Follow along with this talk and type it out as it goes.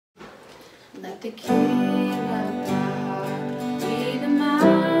Let the king of my heart be the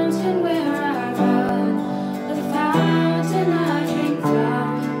mountain where I run, the fountain I drink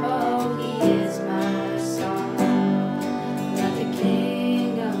from. Oh, he is my song. Let the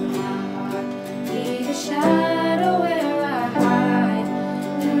king of my heart be the shadow where I hide,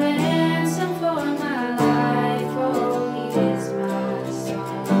 the ransom for my life. Oh, he is my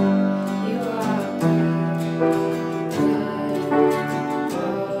song. You are good, good,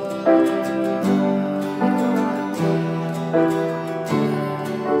 oh.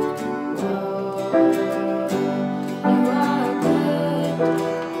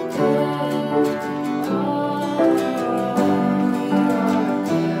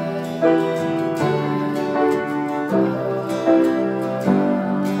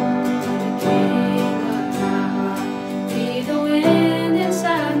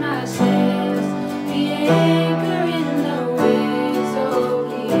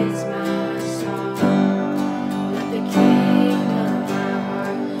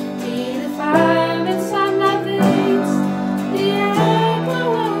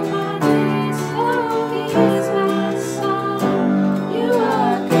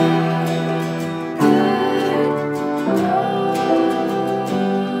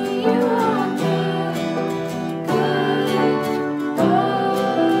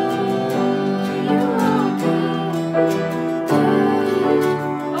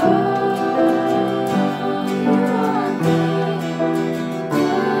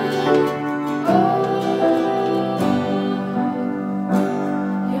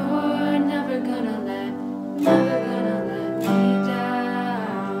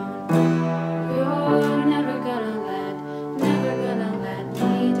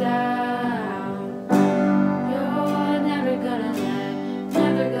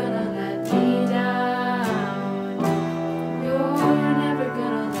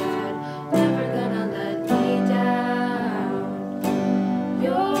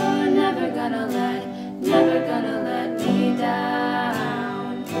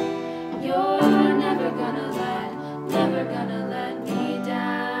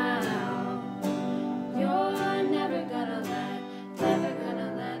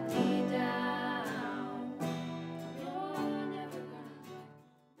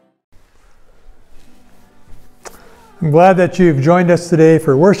 I'm glad that you've joined us today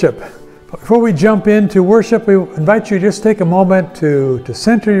for worship. Before we jump into worship, we invite you to just take a moment to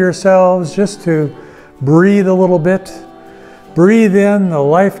center yourselves, just to breathe a little bit. Breathe in the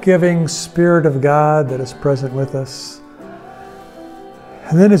life-giving Spirit of God that is present with us.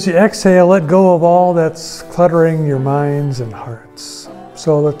 And then as you exhale, let go of all that's cluttering your minds and hearts.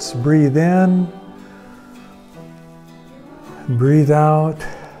 So let's breathe in and breathe out.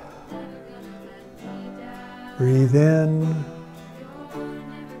 Breathe in,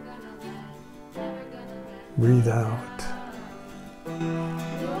 breathe out.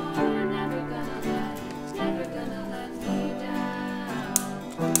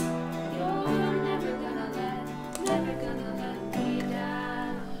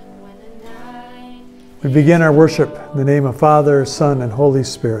 We begin our worship in the name of Father, Son, and Holy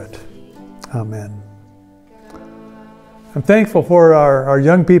Spirit. Amen. I'm thankful for our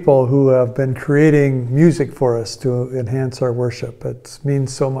young people who have been creating music for us to enhance our worship. It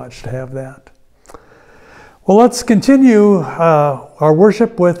means so much to have that. Well, let's continue our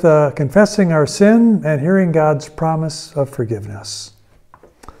worship with confessing our sin and hearing God's promise of forgiveness.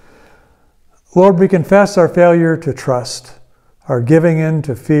 Lord, we confess our failure to trust, our giving in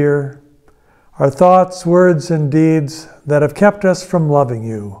to fear, our thoughts, words, and deeds that have kept us from loving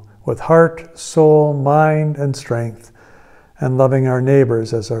you with heart, soul, mind, and strength, and loving our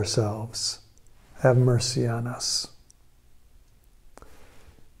neighbors as ourselves. Have mercy on us.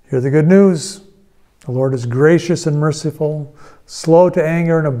 Hear the good news. The Lord is gracious and merciful, slow to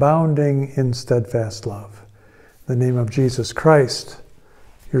anger and abounding in steadfast love. In the name of Jesus Christ,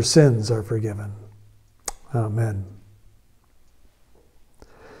 your sins are forgiven. Amen.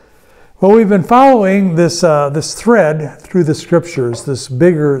 Well, we've been following this thread through the scriptures, this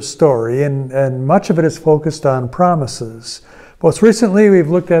bigger story, and much of it is focused on promises. Most recently,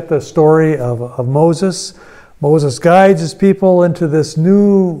 we've looked at the story of Moses. Moses guides his people into this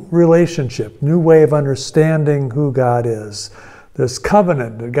new relationship, new way of understanding who God is. This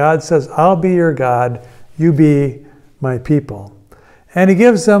covenant that God says, I'll be your God, you be my people. And he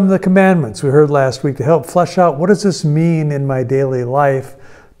gives them the commandments we heard last week to help flesh out what does this mean in my daily life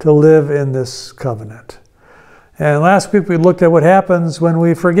to live in this covenant. And last week we looked at what happens when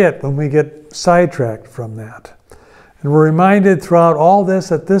we forget, when we get sidetracked from that. And we're reminded throughout all this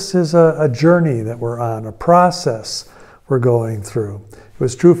that this is a journey that we're on, a process we're going through.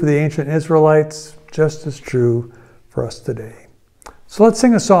 was true for the ancient Israelites, just as true for us today. So let's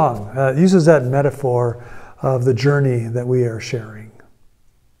sing a song. It uses that metaphor of the journey that we are sharing.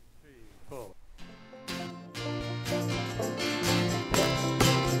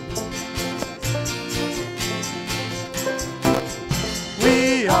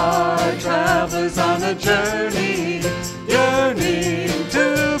 We are travelers on a journey, yearning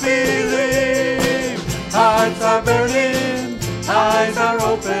to believe. Hearts are burning, eyes are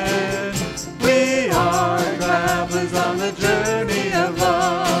open. We are travelers on the journey of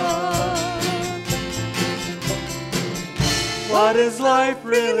love. What is life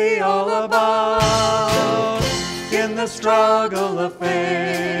really all about? In the struggle of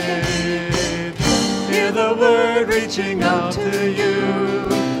faith, hear the word reaching out to you.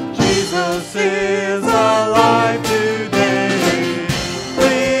 Jesus is alive today.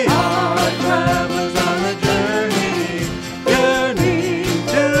 We are travelers on a journey, yearning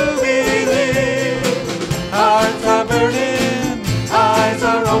to believe. Hearts are burning, eyes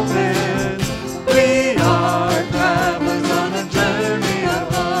are open. We are travelers on a journey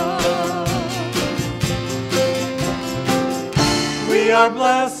of love. We are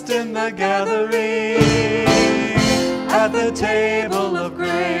blessed in the gathering, at the table of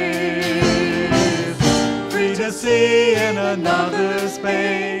grace, free to see in another's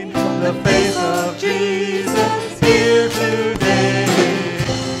pain the face of Jesus here today.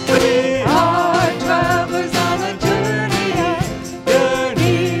 We are travelers on a journey,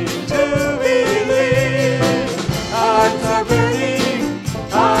 yearning to believe. Hearts are burning,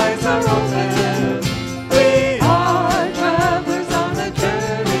 eyes are open. We are travelers on a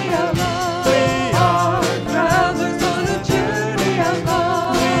journey of love. We are travelers on a journey of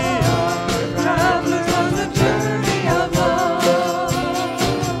love. We are travelers on a journey of love.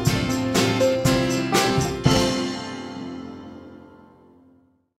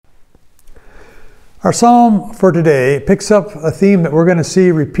 Our psalm for today picks up a theme that we're going to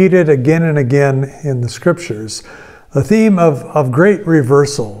see repeated again and again in the scriptures. The theme of great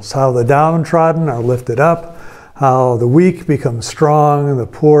reversals, how the downtrodden are lifted up, how the weak become strong, the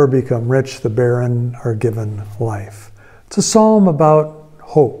poor become rich, the barren are given life. It's a psalm about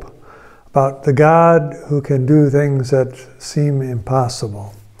hope, about the God who can do things that seem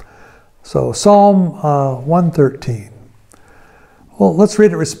impossible. So Psalm 113. Well, let's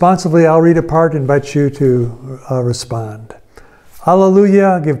read it responsively. I'll read a part and invite you to respond.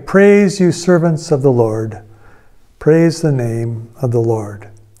 Hallelujah, give praise, you servants of the Lord. Praise the name of the Lord.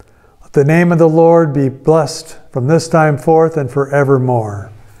 Let the name of the Lord be blessed from this time forth and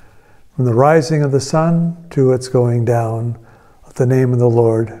forevermore. From the rising of the sun to its going down, let the name of the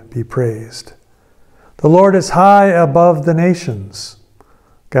Lord be praised. The Lord is high above the nations,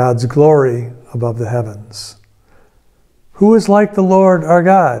 God's glory above the heavens. Who is like the Lord our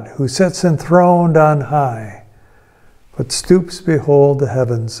God, who sits enthroned on high, but stoops to behold the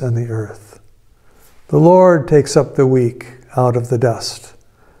heavens and the earth? The Lord takes up the weak out of the dust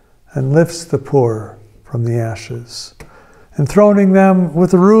and lifts the poor from the ashes, enthroning them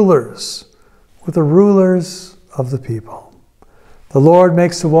with the rulers of the people. The Lord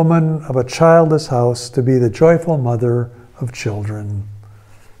makes the woman of a childless house to be the joyful mother of children.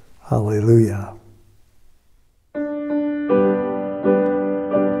 Hallelujah.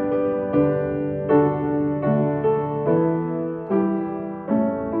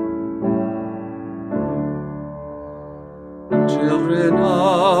 Children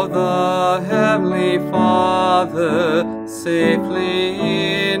of the Heavenly Father, safely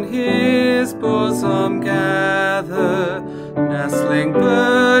in His bosom gather, nestling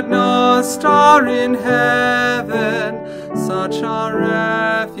bird nor star in heaven, such a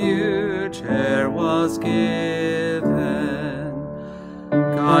refuge ere was given.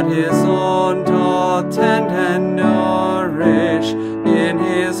 God His own doth tend and nourish, in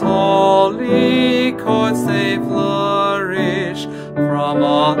His holy courts they flourish. From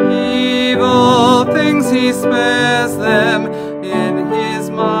all evil things He spares them, in His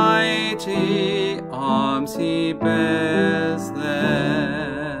mighty arms He bears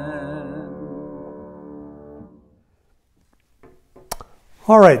them.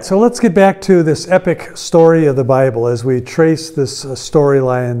 All right, so let's get back to this epic story of the Bible as we trace this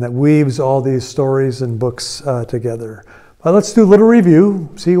storyline that weaves all these stories and books together. But let's do a little review,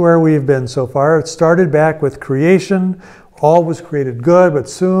 see where we've been so far. It started back with creation. All was created good, but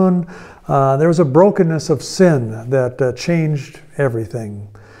soon there was a brokenness of sin that changed everything.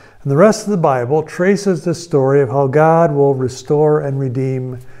 And the rest of the Bible traces the story of how God will restore and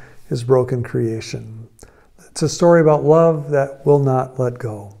redeem His broken creation. It's a story about love that will not let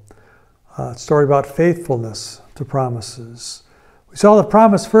go. A story about faithfulness to promises. We saw the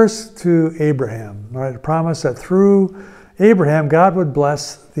promise first to Abraham, right? A promise that through Abraham, God would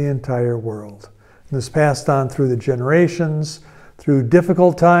bless the entire world. And this passed on through the generations, through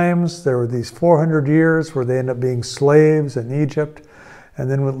difficult times. There were these 400 years where they ended up being slaves in Egypt.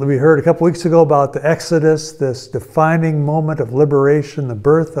 And then we heard a couple weeks ago about the Exodus, this defining moment of liberation, the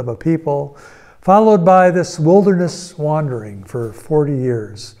birth of a people, followed by this wilderness wandering for 40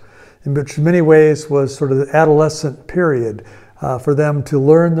 years, in which in many ways was sort of the adolescent period for them to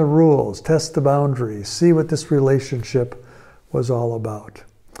learn the rules, test the boundaries, see what this relationship was all about.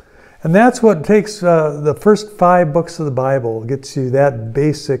 And that's what takes the first 5 books of the Bible, gets you that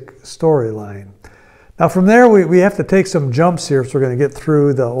basic storyline. Now from there, we have to take some jumps here if we're going to get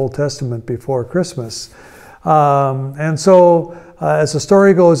through the Old Testament before Christmas. And so as the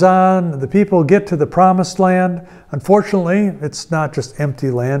story goes on, the people get to the Promised Land. Unfortunately, it's not just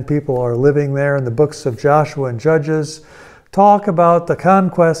empty land. People are living there. In the books of Joshua and Judges talk about the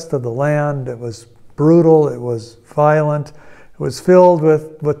conquest of the land. It was brutal. It was violent. It was filled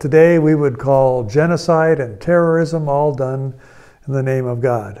with what today we would call genocide and terrorism, all done in the name of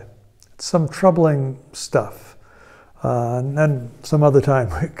God. It's some troubling stuff. And some other time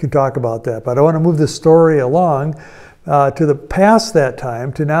we can talk about that. But I want to move this story along to the past that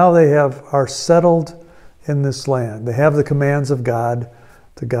time, to now they are settled in this land. They have the commands of God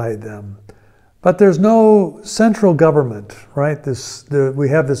to guide them. But there's no central government, right? We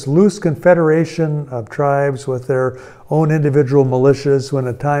have this loose confederation of tribes with their own individual militias. When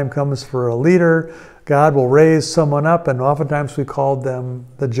a time comes for a leader, God will raise someone up, and oftentimes we called them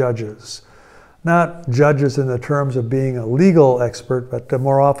the judges. Not judges in the terms of being a legal expert, but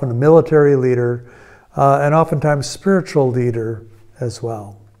more often a military leader, and oftentimes spiritual leader as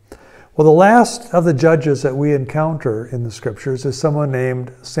well. Well, the last of the judges that we encounter in the scriptures is someone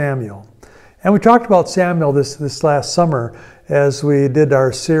named Samuel. And we talked about Samuel this last summer as we did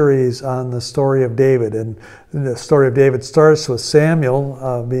our series on the story of David. And the story of David starts with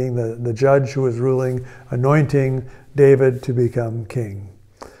Samuel being the judge who was ruling, anointing David to become king.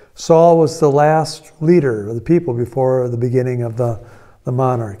 Saul was the last leader of the people before the beginning of the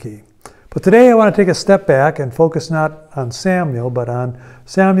monarchy. But today I want to take a step back and focus not on Samuel, but on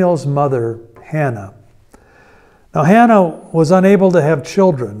Samuel's mother, Hannah. Now, Hannah was unable to have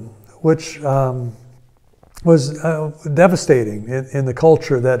children, which was devastating in the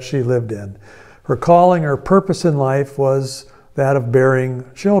culture that she lived in. Her calling, her purpose in life was that of bearing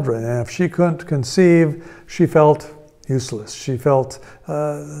children. And if she couldn't conceive, she felt useless. She felt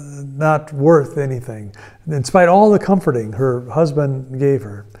not worth anything, in spite of all the comforting her husband gave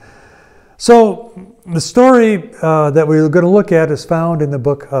her. So the story that we're going to look at is found in the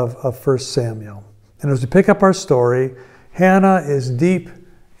book of 1 Samuel. And as we pick up our story, Hannah is deep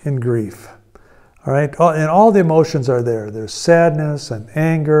in grief. All right, and all the emotions are there. There's sadness and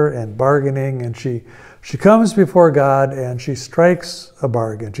anger and bargaining, and she comes before God and she strikes a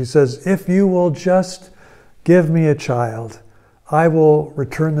bargain. She says, "If you will just give me a child, I will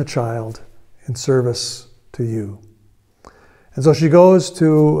return the child in service to you." And so she goes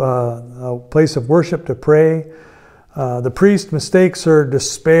to a place of worship to pray. The priest mistakes her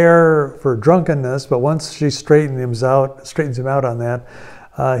despair for drunkenness, but once she straightens him out on that,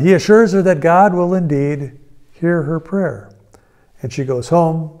 he assures her that God will indeed hear her prayer. And she goes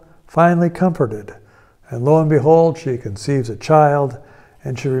home, finally comforted. And lo and behold, she conceives a child,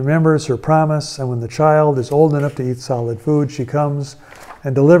 and she remembers her promise. And when the child is old enough to eat solid food, she comes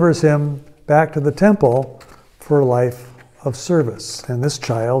and delivers him back to the temple for a life of service. And this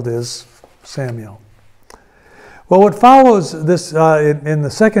child is Samuel. Well, what follows this in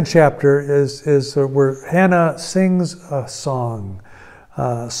the second chapter is where Hannah sings a song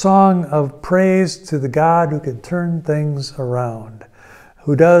of praise to the God who can turn things around,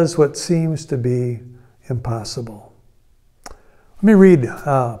 who does what seems to be impossible. Let me read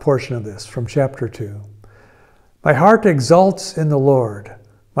a portion of this from chapter 2. "My heart exults in the Lord.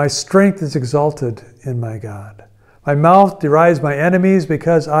 My strength is exalted in my God. My mouth derides my enemies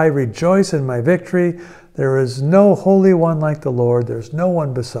because I rejoice in my victory. There is no holy one like the Lord. There is no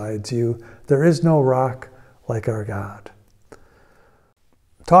one besides you. There is no rock like our God.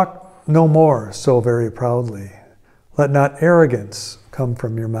 Talk no more so very proudly. Let not arrogance come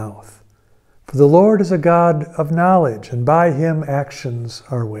from your mouth. For the Lord is a God of knowledge, and by him actions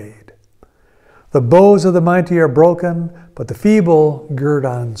are weighed. The bows of the mighty are broken, but the feeble gird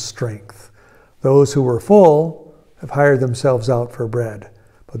on strength. Those who were full have hired themselves out for bread,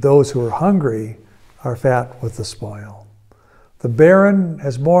 but those who are hungry are fat with the spoil. The barren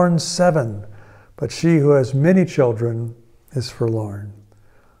has borne 7, but she who has many children is forlorn.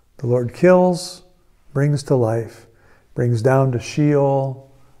 The Lord kills, brings to life. brings down to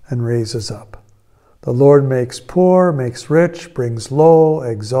Sheol, and raises up. The Lord makes poor, makes rich, brings low,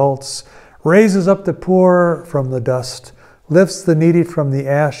 exalts, raises up the poor from the dust, lifts the needy from the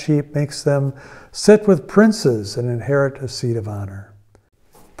ash heap, makes them sit with princes and inherit a seat of honor.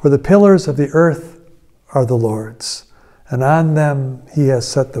 For the pillars of the earth are the Lord's, and on them he has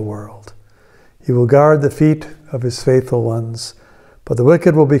set the world. He will guard the feet of his faithful ones, but the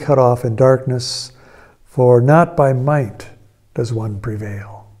wicked will be cut off in darkness, for not by might does one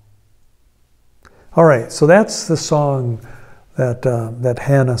prevail. All right, so that's the song that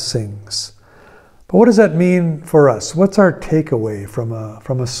Hannah sings. But what does that mean for us? What's our takeaway from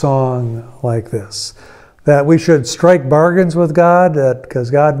a song like this? That we should strike bargains with God, that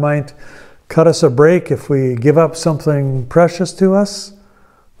because God might cut us a break if we give up something precious to us?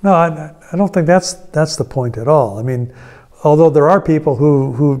 No, I don't think that's the point at all. I mean, although there are people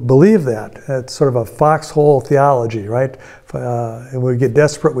who believe that. It's sort of a foxhole theology, right? And we get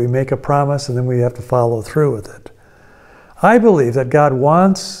desperate, we make a promise, and then we have to follow through with it. I believe that God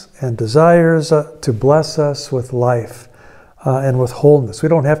wants and desires to bless us with life and with wholeness. We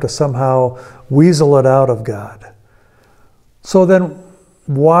don't have to somehow weasel it out of God. So then,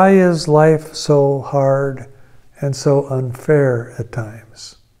 why is life so hard and so unfair at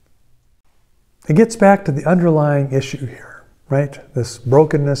times? It gets back to the underlying issue here, right? This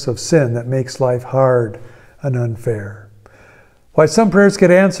brokenness of sin that makes life hard and unfair. Why some prayers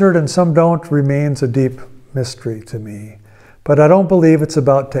get answered and some don't remains a deep mystery to me. But I don't believe it's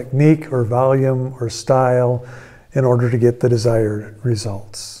about technique or volume or style in order to get the desired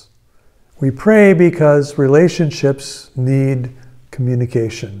results. We pray because relationships need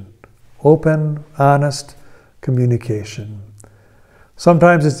communication. Open, honest communication.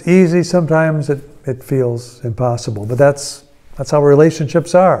 Sometimes it's easy, sometimes it feels impossible. But that's how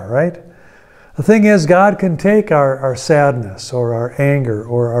relationships are, right? The thing is, God can take our sadness or our anger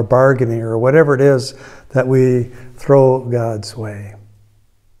or our bargaining or whatever it is that we throw God's way.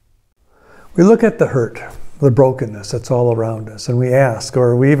 We look at the hurt, the brokenness that's all around us, and we ask,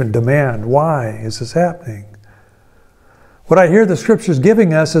 or we even demand, why is this happening? What I hear the Scriptures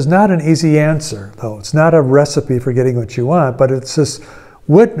giving us is not an easy answer, though. It's not a recipe for getting what you want, but it's this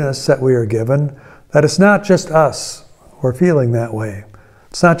witness that we are given that it's not just us who are feeling that way.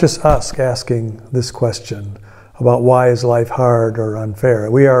 It's not just us asking this question about why is life hard or unfair.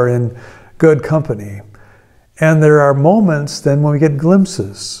 We are in good company. And there are moments then when we get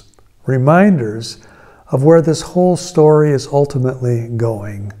glimpses, reminders of where this whole story is ultimately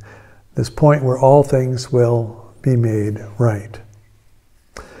going, this point where all things will be made right.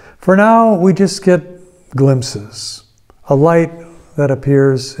 For now, we just get glimpses, a light that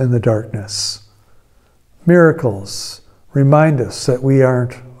appears in the darkness. Miracles remind us that we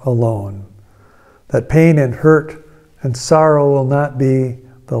aren't alone, that pain and hurt and sorrow will not be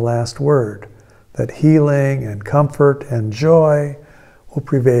the last word, that healing and comfort and joy will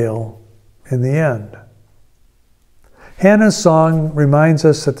prevail in the end. Hannah's song reminds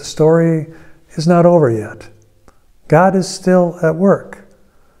us that the story is not over yet. God is still at work.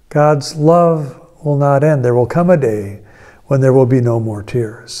 God's love will not end. There will come a day when there will be no more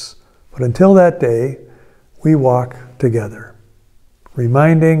tears. But until that day, we walk together,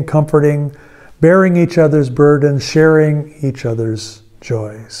 reminding, comforting, bearing each other's burdens, sharing each other's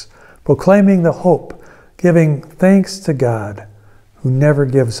joys, proclaiming the hope, giving thanks to God who never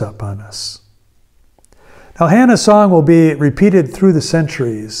gives up on us. Now, Hannah's song will be repeated through the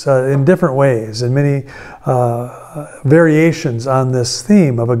centuries in different ways, in many variations on this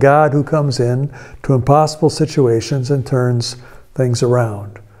theme of a God who comes in to impossible situations and turns things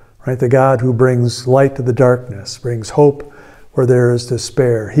around. Right? The God who brings light to the darkness, brings hope where there is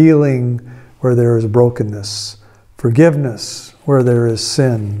despair, healing where there is brokenness, forgiveness where there is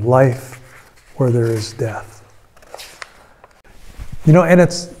sin, life where there is death. You know, and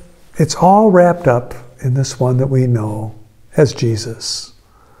it's all wrapped up in this one that we know as Jesus.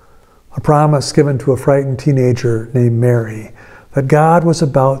 A promise given to a frightened teenager named Mary that God was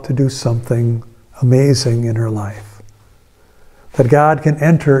about to do something amazing in her life. That God can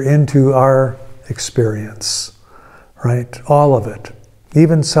enter into our experience, right? All of it,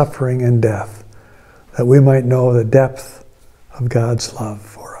 even suffering and death, that we might know the depth of God's love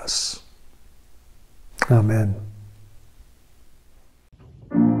for us. Amen.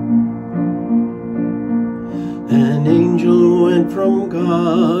 An angel went from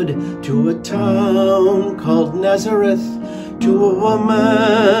God to a town called Nazareth, to a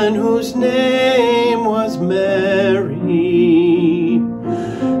woman whose name was Mary.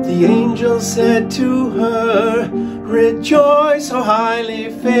 The angel said to her, "Rejoice, O highly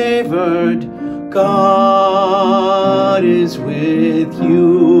favored, God is with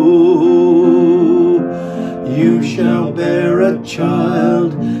you. You shall bear a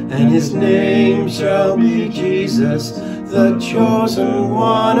child, and his name shall be Jesus, the chosen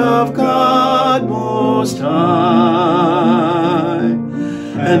one of God Most High.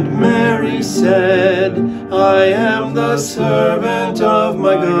 And Mary said, I am the servant of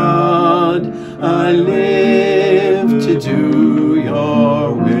my God. I live to do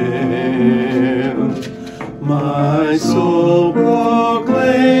your will. My soul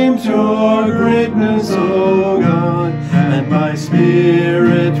proclaims your greatness, O God, and my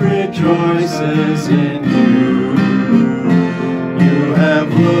spirit rejoices in you. You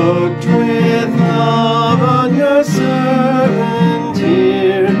have looked with love on your servant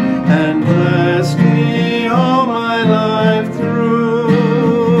here, and blessed me all my life through.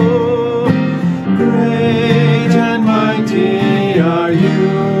 Great and mighty are you,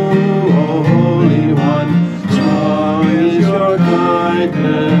 O Holy One. Strong is your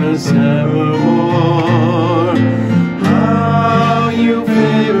kindness evermore. How you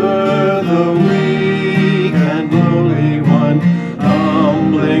favor the weak and lowly one,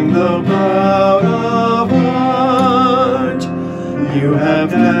 humbling the proud of heart. You have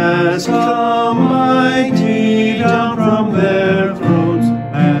cast the mighty down from their thrones,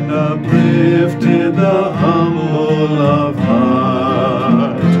 and uplifted the humble of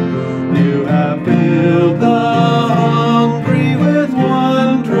heart. You have filled the hungry with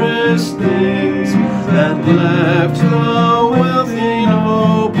wondrous things, and left the wealthy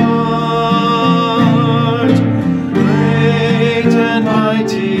no part. Great and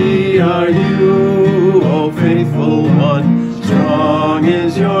mighty are you, O faithful one. Strong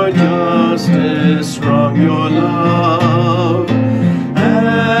is your justice, strong your love.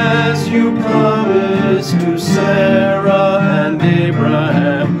 As you promised to Sarah and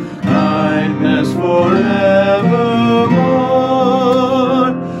Abraham, kindness forevermore.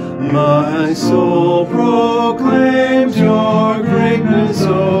 My soul proclaims your greatness,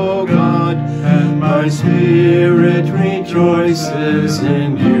 O God, and my spirit rejoices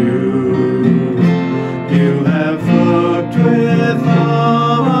in you. You have looked with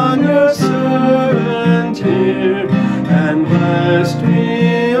love on your servant here, and blessed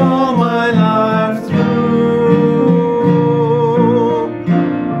me all my life through.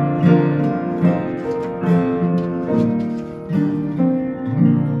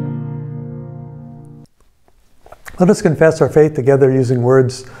 Let us confess our faith together using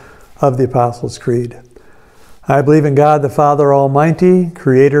words of the Apostles' Creed. I believe in God the Father Almighty,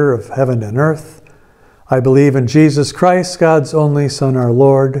 creator of heaven and earth. I believe in Jesus Christ, God's only Son, our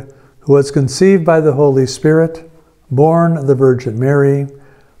Lord, who was conceived by the Holy Spirit, born of the Virgin Mary,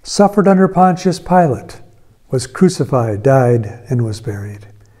 suffered under Pontius Pilate, was crucified, died, and was buried.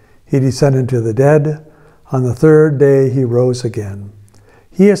 He descended to the dead. On the third day he rose again.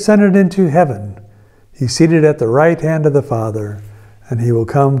 He ascended into heaven. He's seated at the right hand of the Father, and he will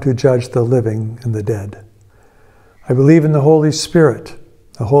come to judge the living and the dead. I believe in the Holy Spirit,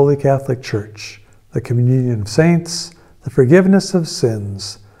 the Holy Catholic Church, the communion of saints, the forgiveness of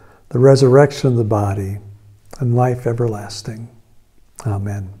sins, the resurrection of the body, and life everlasting.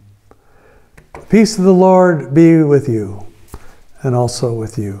 Amen. The peace of the Lord be with you, and also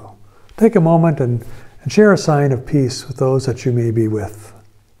with you. Take a moment and share a sign of peace with those that you may be with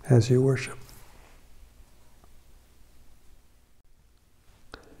as you worship.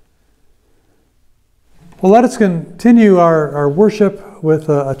 Well, let us continue our worship with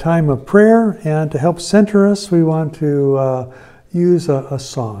a time of prayer, and to help center us, we want to use a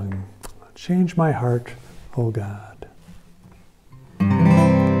song. Change my heart, O God.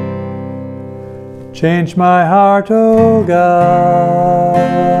 Change my heart, O God,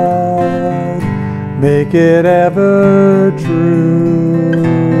 make it ever true.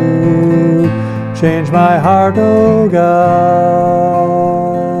 Change my heart, O God,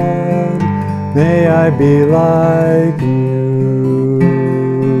 may I be like you.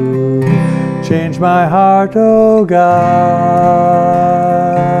 Change my heart, O God,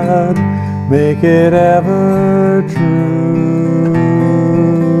 make it ever true.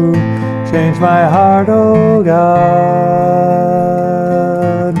 Change my heart, O God,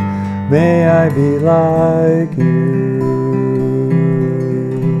 may I be like you.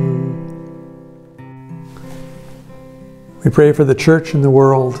 We pray for the church and the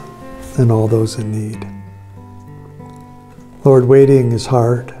world and all those in need. Lord, waiting is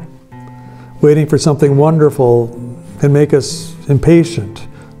hard. Waiting for something wonderful can make us impatient,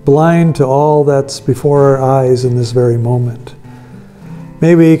 blind to all that's before our eyes in this very moment.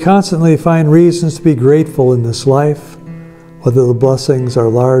 May we constantly find reasons to be grateful in this life, whether the blessings are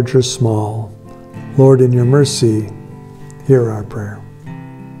large or small, Lord, in your mercy, hear our prayer.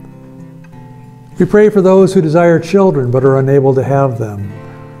 We pray for those who desire children but are unable to have them.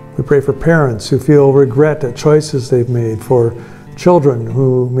 We pray for parents who feel regret at choices they've made, for children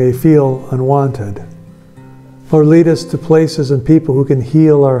who may feel unwanted. Lord, lead us to places and people who can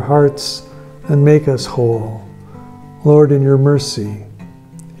heal our hearts and make us whole. Lord, in your mercy,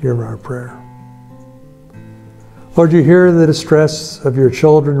 hear our prayer. Lord, you hear the distress of your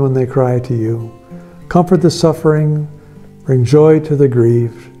children when they cry to you. Comfort the suffering, bring joy to the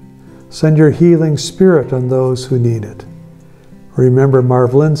grieved. Send your healing spirit on those who need it. Remember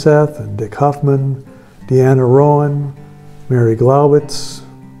Marv Linseth and Dick Huffman, Deanna Rowan, Mary Glaubitz,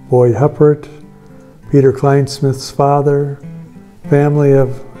 Boyd Huppert, Peter Kleinsmith's father, family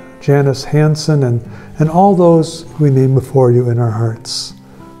of Janice Hansen, and all those we name before you in our hearts.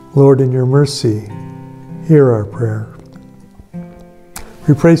 Lord, in your mercy, hear our prayer.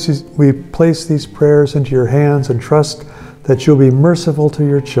 We place these prayers into your hands and trust that you'll be merciful to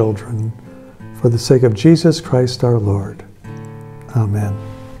your children. For the sake of Jesus Christ our Lord. Amen.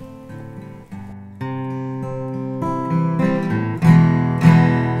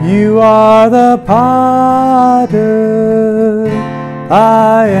 You are the potter,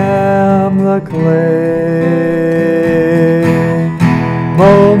 I am the clay.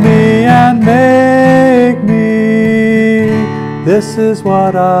 Mold me and make me, this is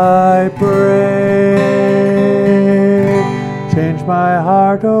what I pray. Change my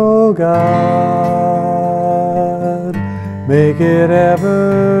heart, O God, make it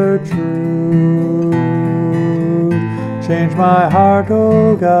ever true. Change my heart,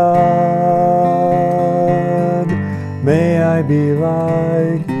 O God, may I be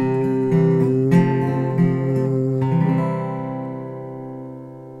like you.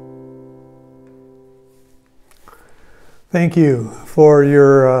 Thank you for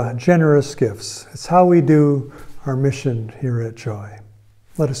your generous gifts. It's how we do our mission here at Joy.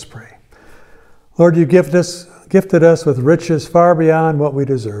 Let us pray. Lord, you gifted us with riches far beyond what we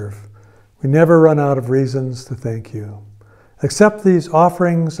deserve. We never run out of reasons to thank you. Accept these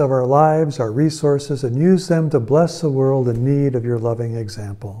offerings of our lives, our resources, and use them to bless the world in need of your loving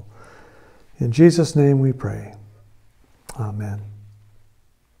example. In Jesus' name we pray. Amen.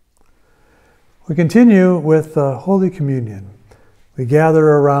 We continue with Holy Communion. We gather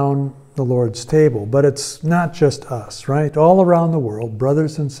around the Lord's table, but it's not just us, right? All around the world,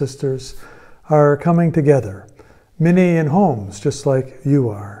 brothers and sisters are coming together, many in homes just like you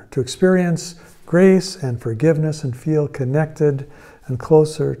are, to experience grace and forgiveness and feel connected and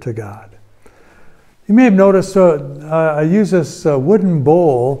closer to God. You may have noticed I use this wooden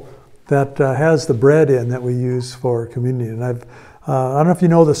bowl that has the bread in that we use for communion. I don't know if you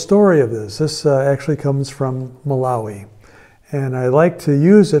know the story of this. This actually comes from Malawi. And I like to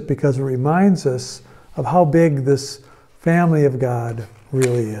use it because it reminds us of how big this family of God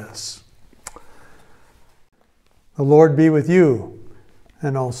really is. The Lord be with you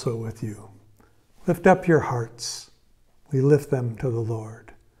and also with you. Lift up your hearts. We lift them to the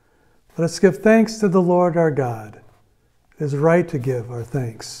Lord. Let us give thanks to the Lord our God. It is right to give our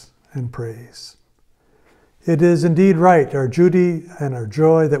thanks and praise. It is indeed right, our duty and our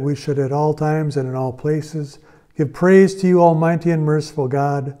joy, that we should at all times and in all places give praise to you, Almighty and merciful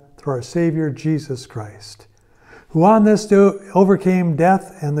God, through our Savior Jesus Christ, who on this day overcame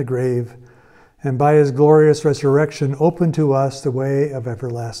death and the grave, and by his glorious resurrection opened to us the way of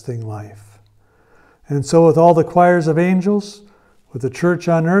everlasting life. And so with all the choirs of angels, with the church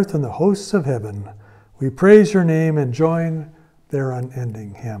on earth and the hosts of heaven, we praise your name and join their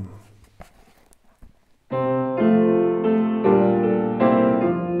unending hymn.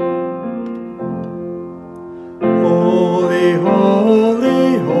 Holy,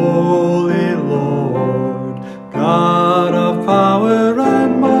 holy, holy Lord, God of power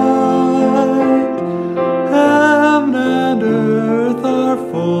and might, heaven and earth are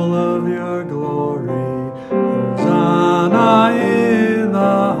full of your glory. Hosanna in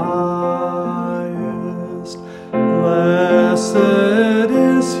the highest. Blessed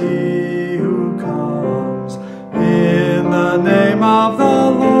is he who comes in the name of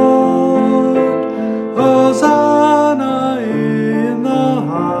the Lord. Hosanna in the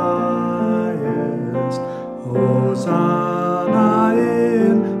highest. Hosanna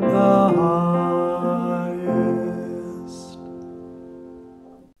in the highest.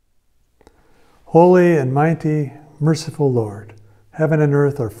 Holy and mighty, merciful Lord, heaven and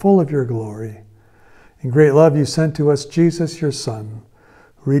earth are full of your glory. In great love you sent to us Jesus, your Son,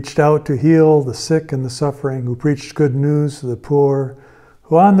 who reached out to heal the sick and the suffering, who preached good news to the poor,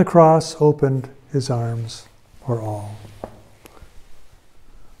 who on the cross opened his arms for all.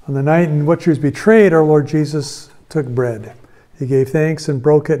 On the night in which he was betrayed, our Lord Jesus took bread. He gave thanks and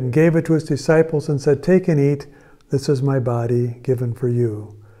broke it and gave it to his disciples and said, "Take and eat. This is my body given for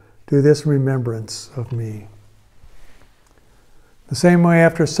you. Do this in remembrance of me." The same way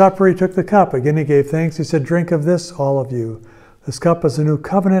after supper, he took the cup. Again, he gave thanks. He said, "Drink of this, all of you. This cup is the new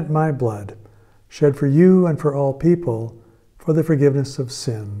covenant in my blood, shed for you and for all people for the forgiveness of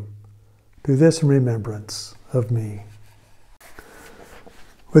sin. Do this in remembrance of me."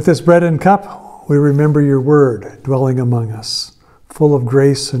 With this bread and cup, we remember your word dwelling among us, full of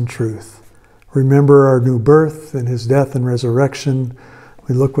grace and truth. Remember our new birth and his death and resurrection.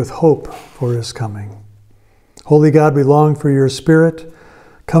 We look with hope for his coming. Holy God, we long for your Spirit.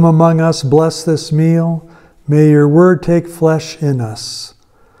 Come among us, bless this meal. May your word take flesh in us.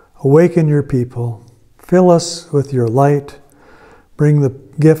 Awaken your people. Fill us with your light. Bring the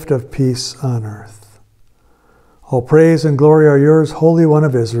gift of peace on earth. All praise and glory are yours, Holy One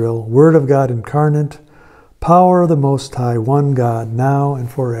of Israel, Word of God incarnate, power of the Most High, one God, now and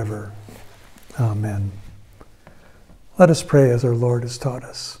forever. Amen. Let us pray as our Lord has taught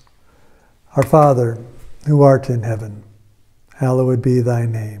us. Our Father, who art in heaven, hallowed be thy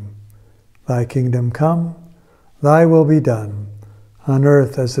name. Thy kingdom come, thy will be done, on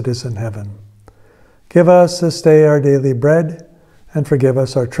earth as it is in heaven. Give us this day our daily bread, and forgive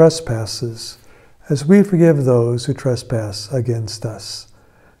us our trespasses, as we forgive those who trespass against us.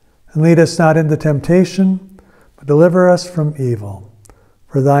 And lead us not into temptation, but deliver us from evil.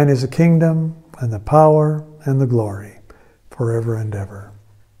 For thine is the kingdom, and the power, and the glory, forever and ever.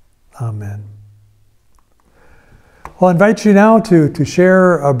 Amen. Well, I invite you now to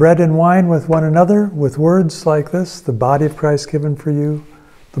share a bread and wine with one another with words like this: the body of Christ given for you,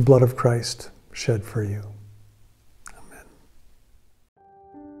 the blood of Christ shed for you. Amen.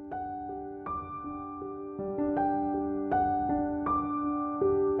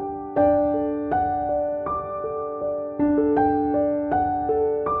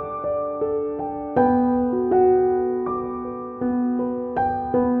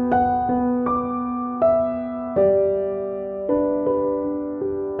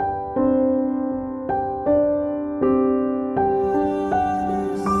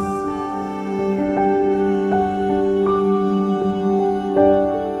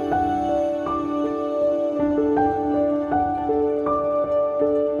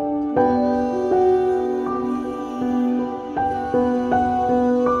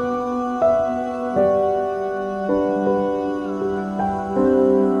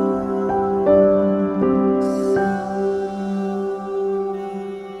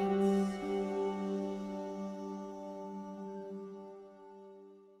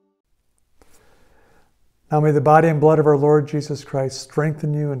 Now may the body and blood of our Lord Jesus Christ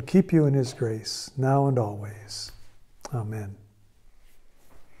strengthen you and keep you in his grace, now and always. Amen.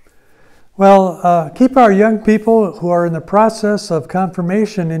 Well, keep our young people who are in the process of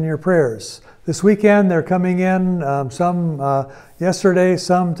confirmation in your prayers. This weekend they're coming in, some yesterday,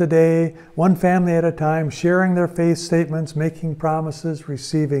 some today, one family at a time, sharing their faith statements, making promises,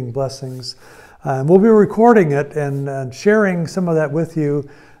 receiving blessings. We'll be recording it and sharing some of that with you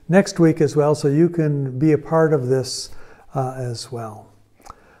next week as well, so you can be a part of this as well.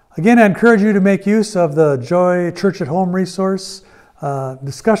 Again, I encourage you to make use of the Joy Church at Home resource,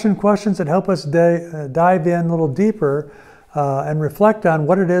 discussion questions that help us dive in a little deeper and reflect on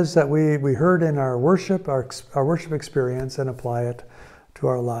what it is that we heard in our worship experience, and apply it to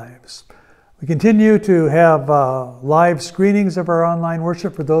our lives. We continue to have live screenings of our online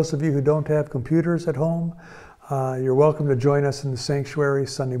worship for those of you who don't have computers at home. You're welcome to join us in the sanctuary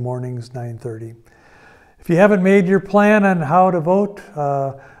Sunday mornings, 9:30. If you haven't made your plan on how to vote,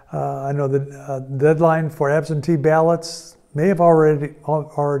 I know the deadline for absentee ballots may have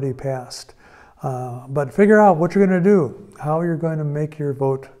already passed. But figure out what you're going to do, how you're going to make your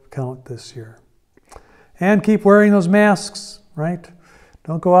vote count this year. And keep wearing those masks, right?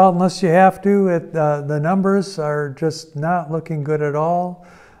 Don't go out unless you have to. The numbers are just not looking good at all.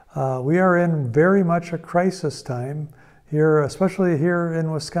 We are in very much a crisis time here, especially here in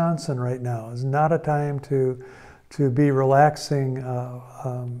Wisconsin right now. It's not a time to be relaxing.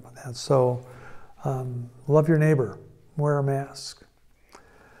 So love your neighbor, wear a mask.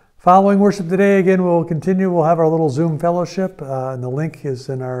 Following worship today, again, we'll continue. We'll have our little Zoom fellowship, and the link is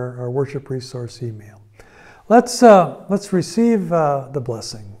in our worship resource email. Let's receive the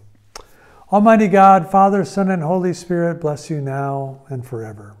blessing. Almighty God, Father, Son, and Holy Spirit, bless you now and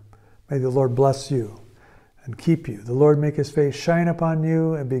forever. May the Lord bless you and keep you. The Lord make his face shine upon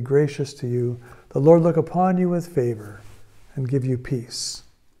you and be gracious to you. The Lord look upon you with favor and give you peace.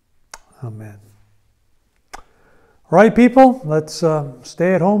 Amen. All right, people, let's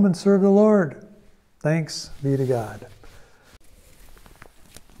stay at home and serve the Lord. Thanks be to God.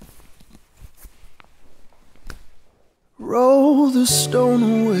 Roll the stone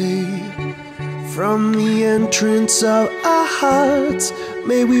away from the entrance of our hearts.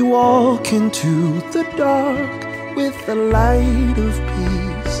 May we walk into the dark with the light of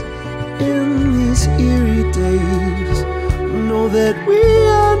peace. In these eerie days, know that we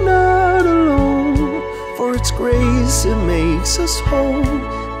are not alone, for its grace it makes us whole.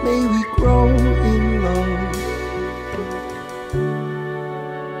 May we grow in love.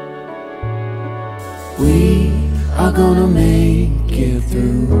 We are gonna make it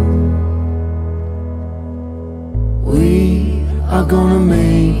through. We are gonna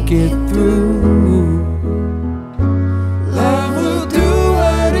make it through. Love will do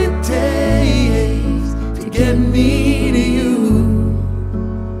what it takes to get me to you.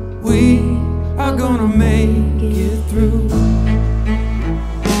 We are gonna make it through.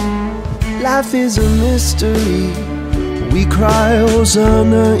 Life is a mystery. We cry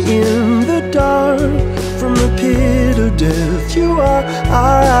Hosanna in the dark. From the pit of death, you are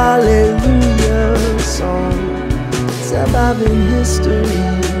our hallelujah song. Surviving history,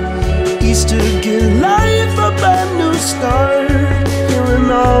 Easter give life a brand new start,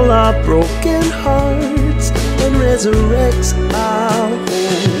 healing all our broken hearts and resurrects our hope.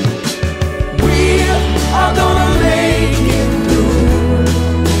 We are gonna make it through.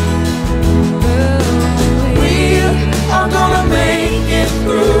 We are gonna make it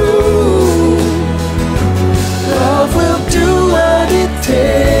through. Love will do what it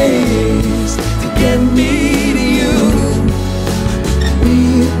takes to get me to you. We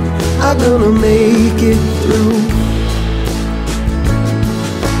are gonna make it through.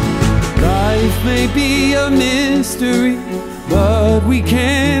 Life may be a mystery, but we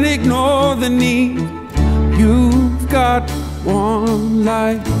can't ignore the need. You've got one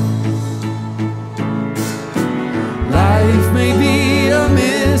life. Life may be a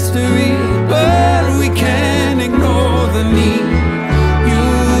mystery, but we can't ignore the need.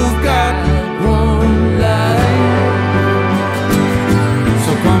 You've got one life.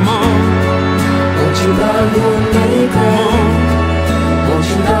 So come on, won't you love your neighbor? Won't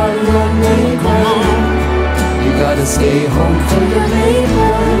you love your neighbor? Come on, you gotta stay home for your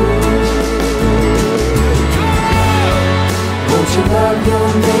neighbor. Won't you love your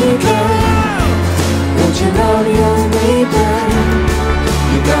neighbor? Won't you love your neighbor?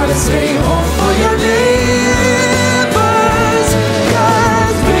 You gotta stay home for your neighbors,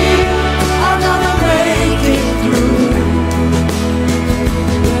 'cause we are gonna make it through.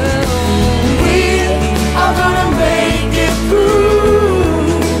 We are gonna make it through.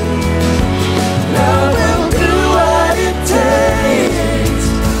 Love will do what it takes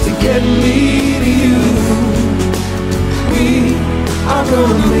to get me to you. We are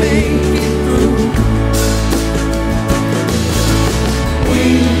gonna make it through.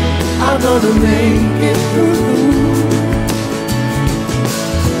 I'm gonna make it through.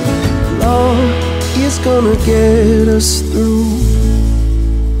 Lord is gonna get us through.